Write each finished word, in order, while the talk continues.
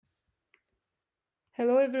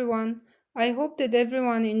Hello, everyone. I hope that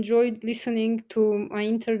everyone enjoyed listening to my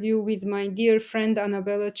interview with my dear friend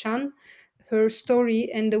Annabella Chan. Her story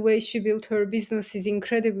and the way she built her business is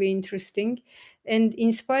incredibly interesting. And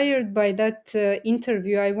inspired by that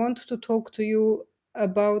interview, I want to talk to you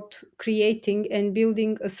about creating and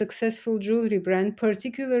building a successful jewelry brand,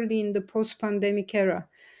 particularly in the post pandemic era.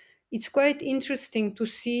 It's quite interesting to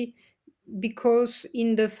see because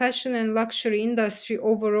in the fashion and luxury industry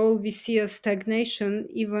overall we see a stagnation,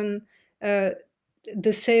 even uh,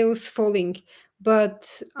 the sales falling.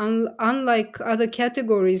 But unlike other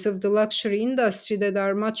categories of the luxury industry that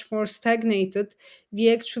are much more stagnated,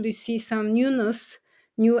 we actually see some newness,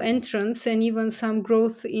 new entrants, and even some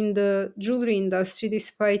growth in the jewelry industry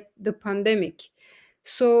despite the pandemic.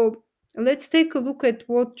 So let's take a look at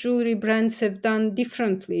what jewelry brands have done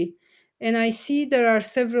differently. And I see there are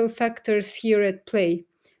several factors here at play.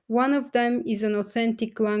 One of them is an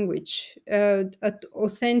authentic language, an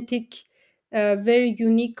authentic, very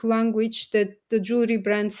unique language that the jewelry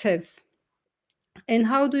brands have. And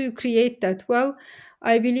how do you create that? Well,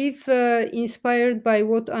 I believe inspired by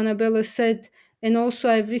what Annabella said, and also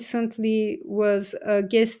I've recently was a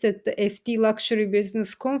guest at the FT Luxury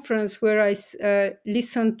Business Conference where I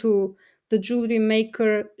listened to the jewelry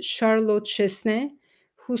maker Charlotte Chesnay,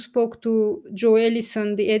 who spoke to Joe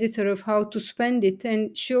Ellison, the editor of How to Spend It,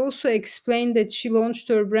 and she also explained that she launched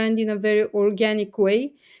her brand in a very organic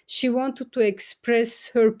way. She wanted to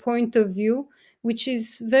express her point of view, which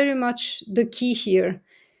is very much the key here.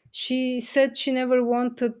 She said she never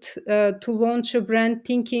wanted to launch a brand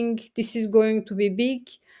thinking this is going to be big,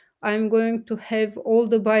 I'm going to have all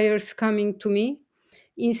the buyers coming to me.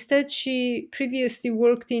 Instead, she previously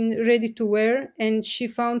worked in ready to wear and she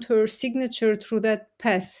found her signature through that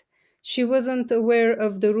path. She wasn't aware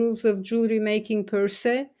of the rules of jewelry making per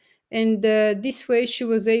se, and this way she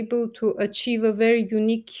was able to achieve a very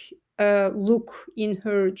unique look in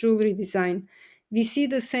her jewelry design. We see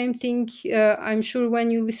the same thing, I'm sure,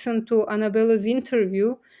 when you listen to Annabella's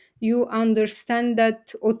interview, you understand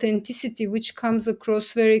that authenticity which comes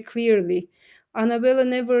across very clearly. Annabella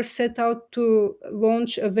never set out to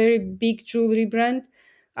launch a very big jewelry brand.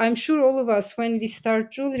 I'm sure all of us, when we start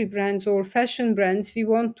jewelry brands or fashion brands, we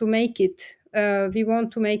want to make it. We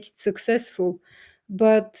want to make it successful.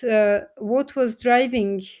 But what was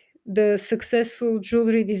driving the successful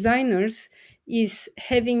jewelry designers is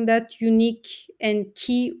having that unique and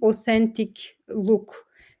key authentic look.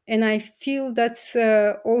 And I feel that's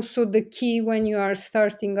also the key when you are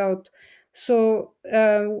starting out. So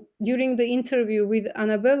during the interview with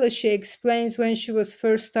Annabella, she explains when she was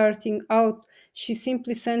first starting out, she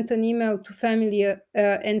simply sent an email to family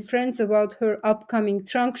and friends about her upcoming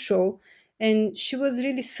trunk show. And she was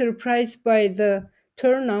really surprised by the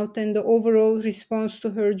turnout and the overall response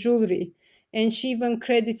to her jewelry. And she even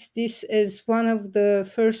credits this as one of the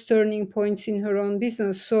first turning points in her own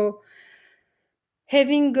business. So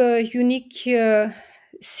having a unique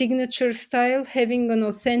signature style, having an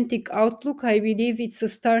authentic outlook, I believe it's a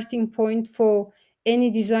starting point for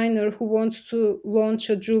any designer who wants to launch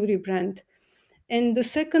a jewelry brand. And the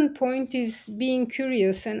second point is being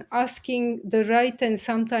curious and asking the right and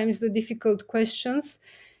sometimes the difficult questions.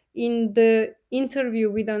 In the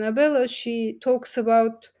interview with Annabella, she talks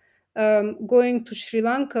about going to Sri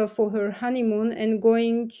Lanka for her honeymoon and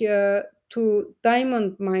going to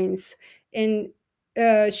diamond mines. And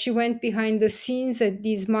she went behind the scenes at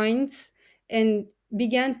these mines and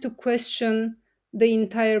began to question the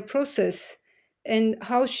entire process and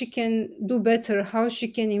how she can do better, how she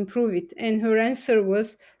can improve it. And her answer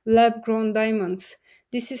was lab grown diamonds.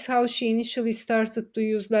 This is how she initially started to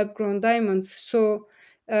use lab grown diamonds. So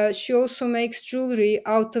she also makes jewelry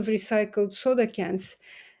out of recycled soda cans.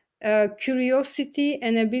 Curiosity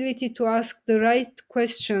and ability to ask the right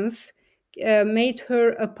questions made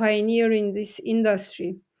her a pioneer in this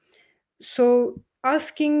industry. So,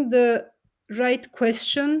 asking the right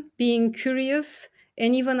question, being curious,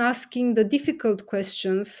 and even asking the difficult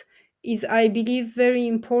questions is, I believe, very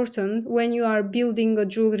important when you are building a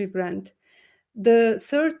jewelry brand. The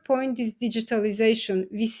third point is digitalization.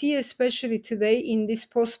 We see, especially today in this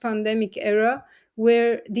post pandemic era,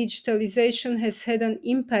 where digitalization has had an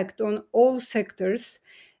impact on all sectors.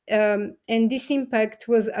 And this impact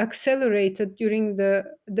was accelerated during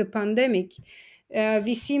the pandemic.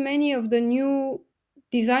 We see many of the new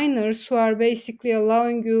designers who are basically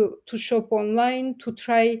allowing you to shop online, to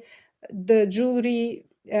try the jewelry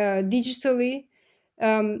digitally.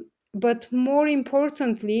 But more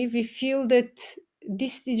importantly, we feel that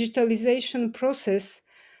this digitalization process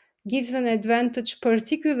gives an advantage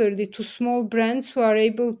particularly to small brands who are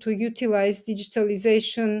able to utilize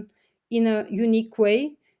digitalization in a unique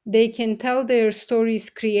way. They can tell their stories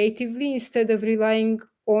creatively instead of relying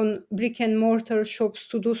on brick and mortar shops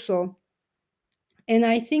to do so. And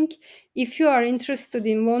I think if you are interested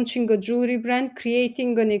in launching a jewelry brand,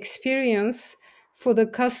 creating an experience for the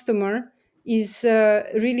customer is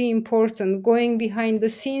really important, going behind the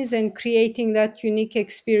scenes and creating that unique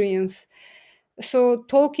experience. So,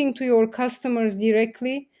 talking to your customers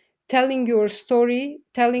directly, telling your story,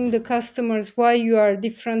 telling the customers why you are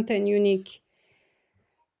different and unique.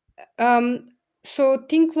 Um, so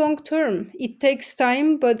think long term. It takes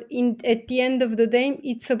time, but at the end of the day,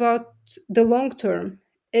 it's about the long term.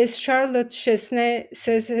 As Charlotte Chesnay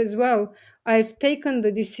says as well, I've taken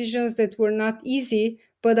the decisions that were not easy,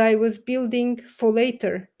 but I was building for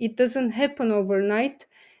later. It doesn't happen overnight.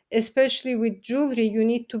 Especially with jewelry, you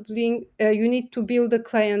need to build a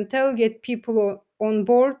clientele, get people on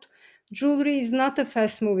board. Jewelry is not a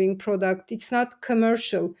fast moving product. It's not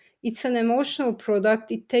commercial, it's an emotional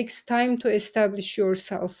product. It takes time to establish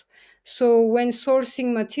yourself. So, when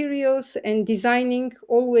sourcing materials and designing,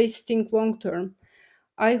 always think long term.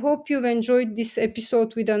 I hope you've enjoyed this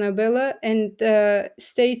episode with Annabella, and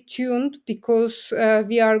stay tuned because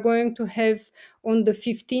we are going to have on the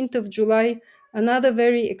 15th of July another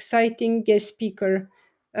very exciting guest speaker,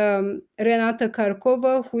 Renata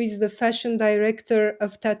Karkova, who is the fashion director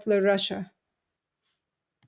of Tatler Russia.